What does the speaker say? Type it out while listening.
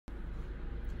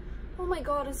my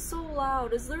god, it's so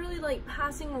loud. It's literally like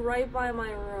passing right by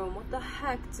my room. What the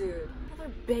heck, dude? Oh, they're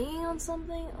banging on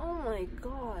something? Oh my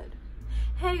god.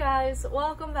 Hey guys,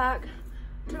 welcome back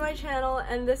to my channel,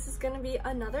 and this is gonna be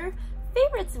another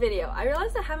favorites video. I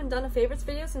realized I haven't done a favorites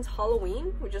video since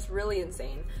Halloween, which is really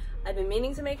insane. I've been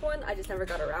meaning to make one, I just never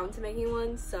got around to making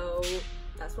one, so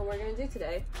that's what we're gonna do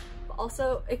today. But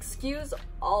also, excuse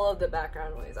all of the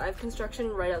background noise. I have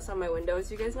construction right outside my window,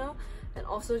 as you guys know, and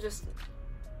also just,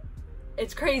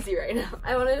 it's crazy right now.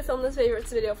 I wanted to film this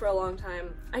favorites video for a long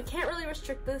time. I can't really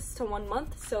restrict this to 1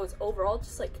 month, so it's overall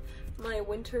just like my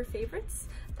winter favorites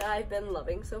that I've been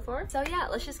loving so far. So yeah,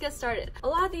 let's just get started. A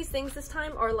lot of these things this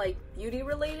time are like beauty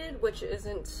related, which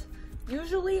isn't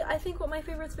usually, I think, what my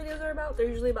favorites videos are about. They're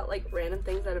usually about like random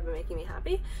things that have been making me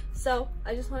happy. So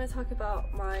I just want to talk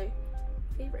about my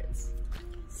favorites.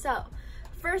 So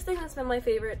first thing that's been my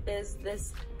favorite is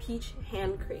this peach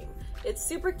hand cream. It's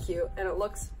super cute and it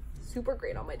looks super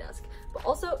great on my desk, but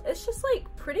also it's just like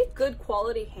pretty good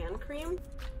quality hand cream.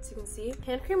 As you can see,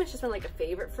 hand cream has just been like a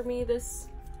favorite for me this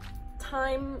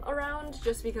time around,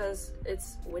 just because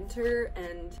it's winter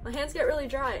and my hands get really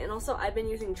dry, and also I've been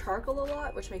using charcoal a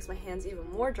lot, which makes my hands even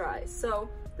more dry. So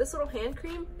this little hand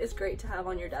cream is great to have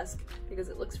on your desk because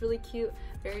it looks really cute,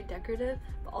 very decorative,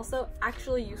 but also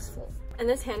actually useful. And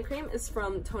this hand cream is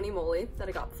from Tony Moly that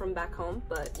I got from back home,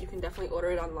 but you can definitely order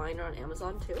it online or on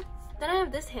Amazon too. Then I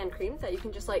have this hand cream that you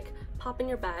can just like pop in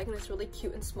your bag, and it's really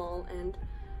cute and small and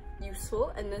useful,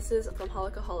 and this is from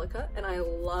Hehehehe, and I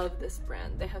love this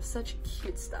brand. They have such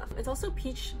cute stuff. It's also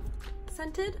peach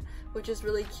scented, which is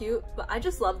really cute, but I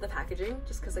just love the packaging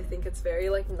just because I think it's very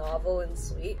like novel and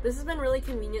sweet. This has been really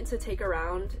convenient to take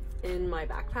around in my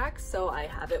backpack, so I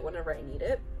have it whenever I need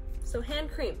it. So hand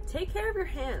cream, take care of your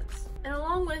hands. And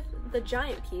along with the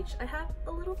giant peach, I have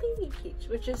a little baby peach,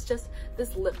 which is just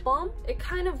this lip balm. It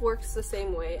kind of works the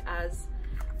same way as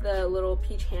the little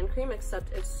peach hand cream,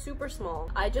 except it's super small.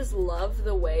 I just love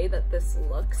the way that this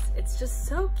looks. It's just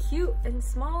so cute and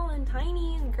small and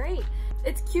tiny and great.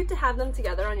 It's cute to have them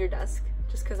together on your desk,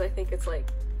 just because I think it's like,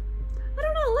 I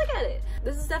don't know, look at it.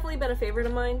 This has definitely been a favorite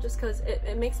of mine just because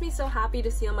it makes me so happy to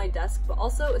see on my desk, but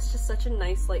also it's just such a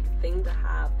nice like thing to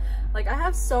have. Like, I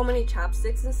have so many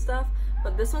chapsticks and stuff,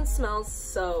 but this one smells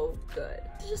so good.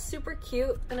 It's just super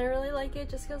cute, and I really like it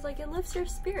just because like it lifts your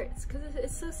spirits because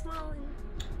it's so small and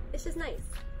it's just nice.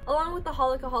 Along with the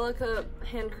Hehehehe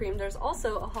hand cream, there's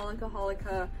also a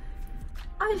Hehehehe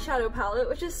eyeshadow palette,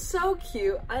 which is so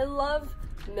cute. I love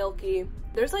Milky.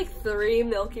 There's like 3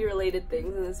 Milky related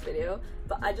things in this video,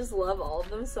 but I just love all of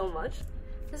them so much.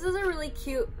 This is a really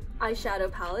cute eyeshadow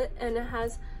palette, and it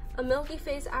has a Milky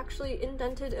face actually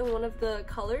indented in one of the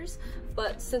colors,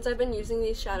 but since I've been using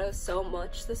these shadows so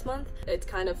much this month, it's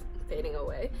kind of fading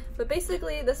away. But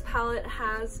basically this palette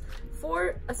has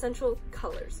 4 essential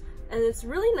colors, and it's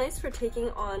really nice for taking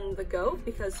on the go,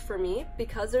 because for me,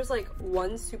 because there's like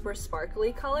one super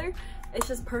sparkly color, it's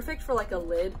just perfect for like a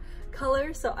lid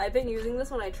color. So I've been using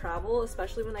this when I travel,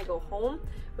 especially when I go home,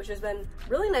 which has been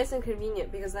really nice and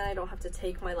convenient because then I don't have to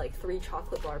take my like 3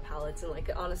 chocolate bar palettes and like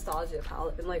an Anastasia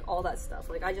palette and like all that stuff.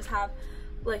 Like, I just have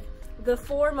like the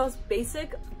 4 most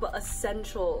basic but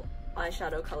essential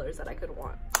eyeshadow colors that I could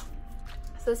want.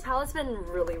 So this palette's been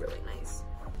really, really nice.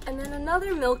 And then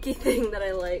another Milky thing that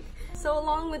I like. So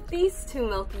along with these 2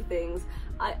 Milky things,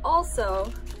 I also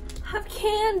have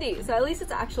candy. So at least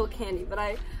it's actual candy, but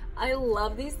I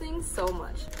love these things so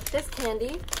much. This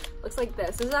candy looks like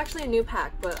this. This is actually a new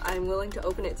pack, but I'm willing to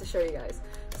open it to show you guys.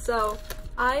 So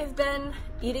I've been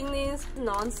eating these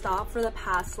non-stop for the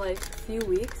past like few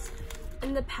weeks,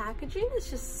 and the packaging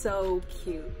is just so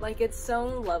cute. Like, it's so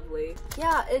lovely.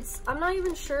 Yeah, I'm not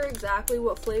even sure exactly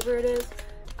what flavor it is.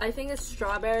 I think it's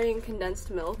strawberry and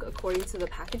condensed milk according to the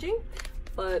packaging,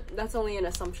 but that's only an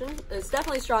assumption. It's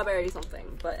definitely strawberry something,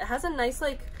 but it has a nice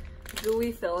like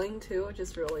gooey filling too, which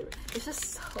is really, it's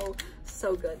just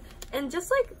so good. And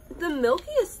just like the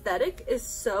Milky aesthetic is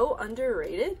so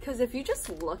underrated, because if you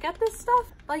just look at this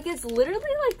stuff, like, it's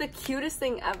literally like the cutest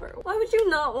thing ever. Why would you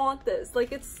not want this?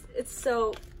 Like, it's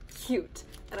so cute,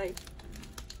 and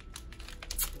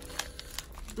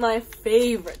my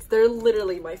favorites. They're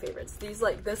literally my favorites. These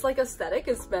like, this like aesthetic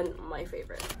has been my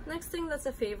favorite. Next thing that's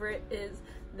a favorite is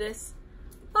this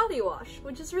body wash,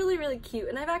 which is really, really cute,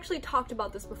 and I've actually talked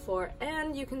about this before,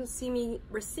 and you can see me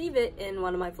receive it in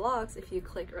one of my vlogs. If you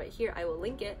click right here, I will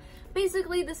link it.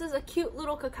 Basically, this is a cute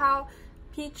little cacao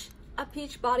peach a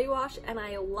peach body wash, and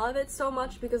I love it so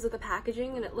much because of the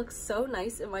packaging, and it looks so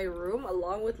nice in my room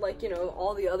along with, like, you know,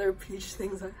 all the other peach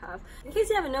things I have. In case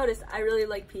you haven't noticed, I really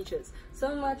like peaches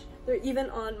so much they're even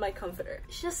on my comforter.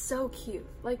 It's just so cute.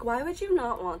 Like, why would you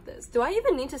not want this? Do I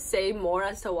even need to say more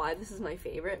as to why this is my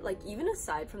favorite? Like, even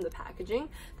aside from the packaging,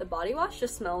 the body wash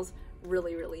just smells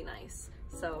really, really nice.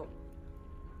 So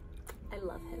I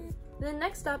love him. Then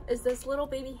next up is this little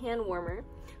baby hand warmer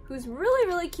who's really,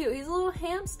 really cute. He's a little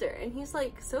hamster and he's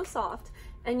like so soft,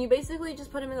 and you basically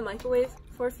just put him in the microwave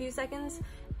for a few seconds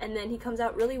and then he comes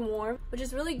out really warm, which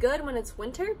is really good when it's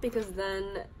winter because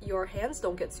then your hands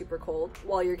don't get super cold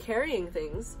while you're carrying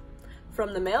things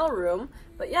from the mailroom.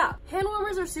 But yeah, hand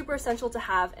warmers are super essential to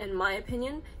have in my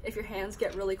opinion if your hands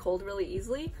get really cold really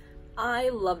easily. I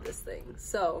love this thing,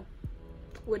 so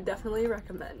would definitely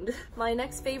recommend. My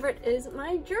next favorite is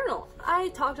my journal. I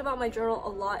talked about my journal a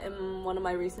lot in one of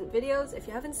my recent videos. If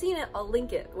you haven't seen it, I'll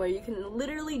link it, where you can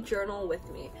literally journal with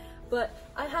me. But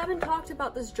I haven't talked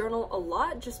about this journal a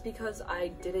lot just because I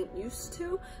didn't used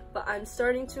to, but I'm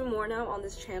starting to more now on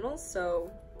this channel,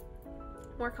 so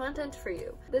more content for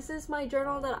you. This is my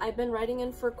journal that I've been writing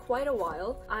in for quite a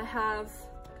while. I have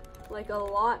like a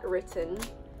lot written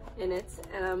in it,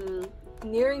 and I'm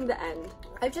nearing the end.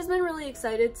 I've just been really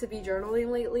excited to be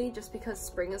journaling lately just because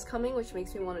spring is coming, which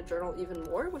makes me want to journal even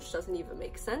more, which doesn't even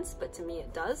make sense, but to me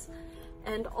it does.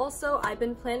 And also I've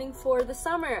been planning for the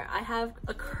summer. I have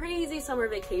a crazy summer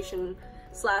vacation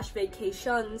slash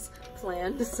vacations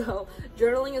planned, so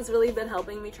journaling has really been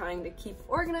helping me trying to keep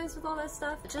organized with all that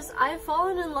stuff. Just, I've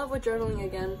fallen in love with journaling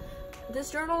again.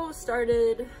 This journal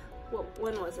started,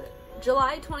 when was it?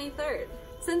 July 23rd.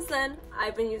 Since then,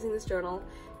 I've been using this journal,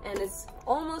 and it's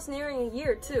almost nearing a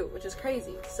year too, which is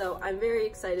crazy. So I'm very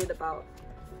excited about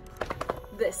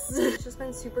this. It's just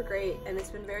been super great, and it's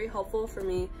been very helpful for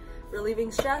me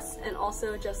relieving stress and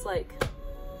also just like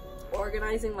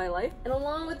organizing my life. And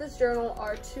along with this journal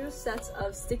are 2 sets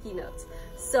of sticky notes.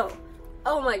 So,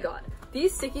 oh my god,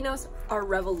 these sticky notes are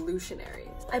revolutionary.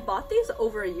 I bought these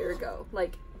over a year ago,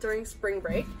 like during spring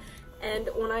break. And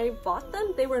when I bought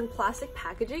them, they were in plastic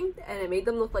packaging and it made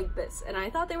them look like this. And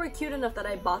I thought they were cute enough that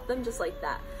I bought them just like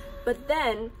that. But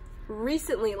then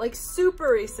recently, like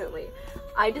super recently,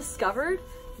 I discovered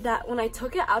that when I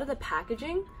took it out of the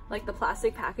packaging, like the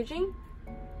plastic packaging,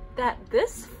 that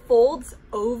this folds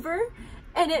over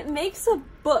and it makes a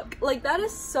book. Like, that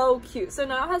is so cute. So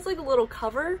now it has like a little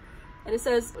cover and it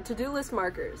says to-do list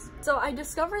markers. So I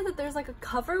discovered that there's like a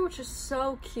cover, which is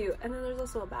so cute. And then there's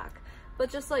also a back. But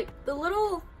just like the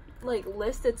little like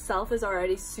list itself is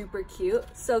already super cute,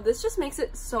 so this just makes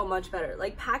it so much better.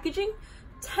 Like, packaging,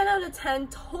 10 out of 10,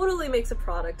 totally makes a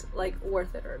product like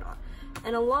worth it or not.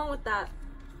 And along with that,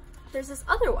 there's this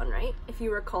other one, right? If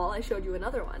you recall, I showed you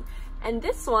another one, and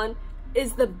this one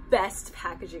is the best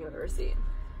packaging I've ever seen.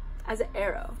 As an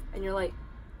arrow, and you're like,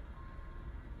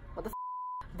 what the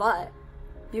f? But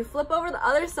you flip over the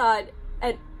other side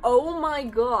and oh my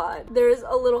god, there's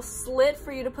a little slit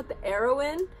for you to put the arrow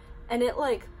in, and it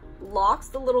like locks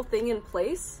the little thing in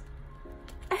place,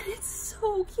 and it's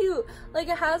so cute. Like,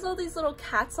 it has all these little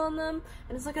cats on them,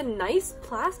 and it's like a nice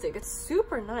plastic. It's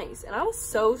super nice, and I was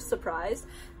so surprised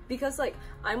because like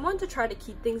I'm one to try to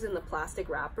keep things in the plastic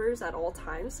wrappers at all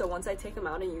times, so once I take them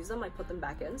out and use them, I put them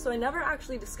back in. So I never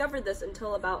actually discovered this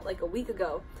until about like a week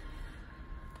ago.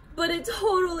 But it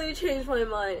totally changed my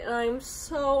mind, and I'm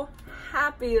so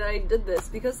happy that I did this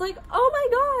because, like, oh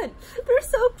my god, they're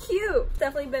so cute.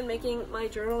 Definitely been making my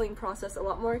journaling process a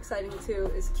lot more exciting too,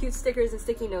 is cute stickers and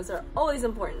sticky notes are always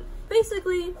important.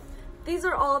 Basically, these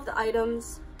are all of the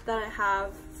items that I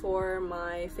have for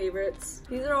my favorites.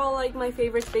 These are all like my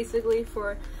favorites basically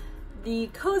for the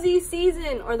cozy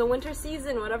season or the winter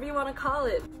season, whatever you want to call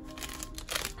it.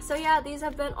 So yeah, these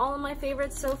have been all of my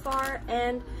favorites so far,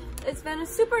 and it's been a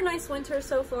super nice winter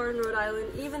so far in Rhode Island,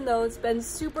 even though it's been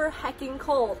super hecking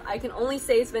cold. I can only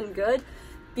say it's been good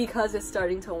because it's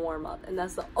starting to warm up, and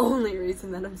that's the only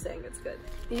reason that I'm saying it's good.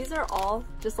 These are all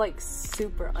just like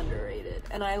super underrated,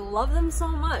 and I love them so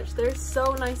much. They're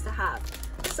so nice to have.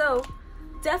 So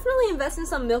definitely invest in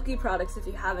some Milky products if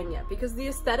you haven't yet, because the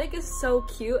aesthetic is so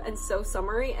cute and so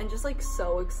summery and just like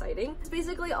so exciting. It's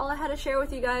basically all I had to share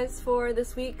with you guys for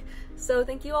this week. So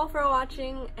thank you all for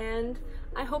watching, and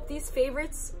I hope these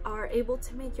favorites are able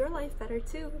to make your life better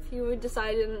too if you would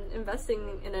decide in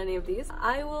investing in any of these.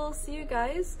 I will see you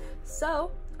guys.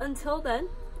 So until then,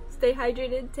 stay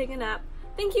hydrated, take a nap.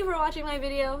 Thank you for watching my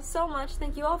video so much.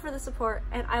 Thank you all for the support,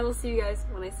 and I will see you guys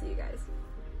when I see you guys.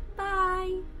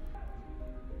 Bye!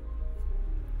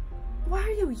 Why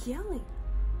are you yelling?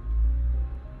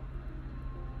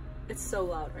 It's so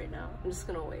loud right now. I'm just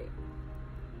gonna wait.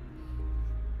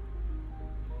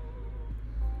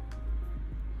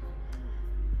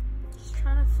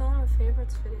 film a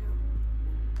favorites video.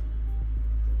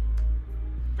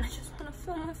 I just want to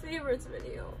film a favorites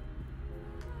video.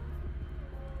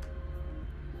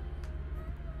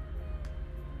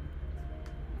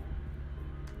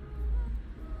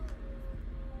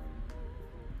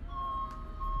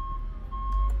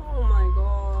 Oh my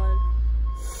god.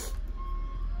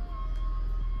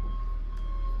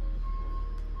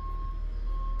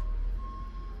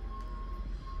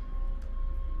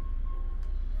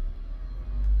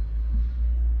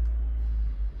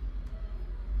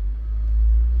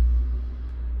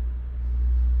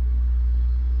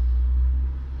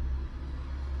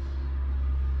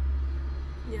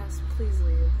 Yes, please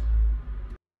leave.